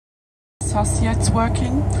associates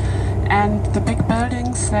working. And the big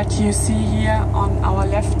buildings that you see here on our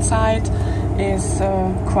left side is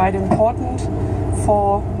quite important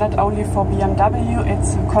for not only for BMW,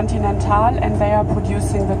 it's Continental, and they are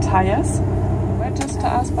producing the tires. Register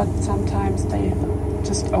us, but sometimes they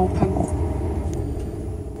just open.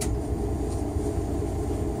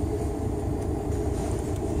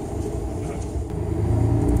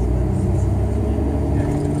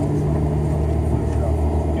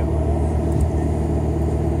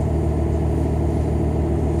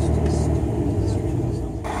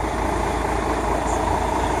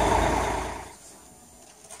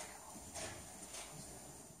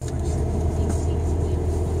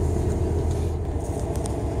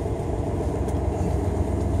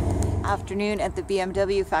 Afternoon at the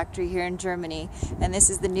BMW factory here in Germany, and this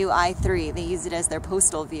is the new i3. They use it as their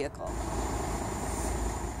postal vehicle.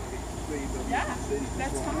 Yeah,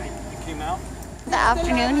 that's fine. It came out. The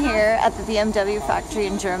afternoon here at the BMW factory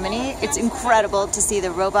in Germany. It's incredible to see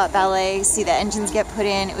the robot ballet, see the engines get put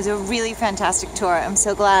in. It was a really fantastic tour. I'm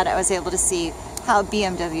so glad I was able to see how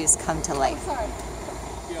BMWs come to life.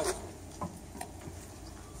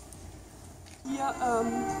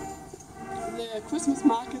 The Christmas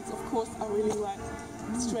markets, of course, are really right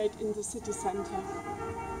straight in the city center.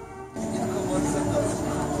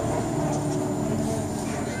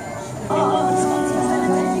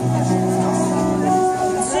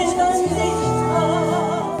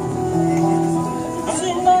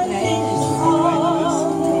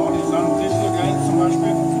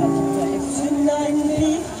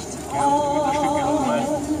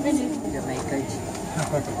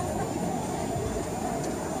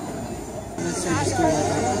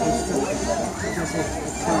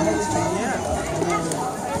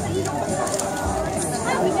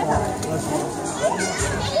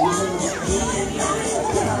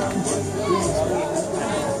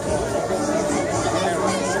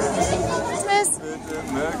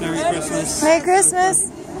 Merry Christmas! Merry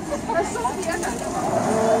Christmas!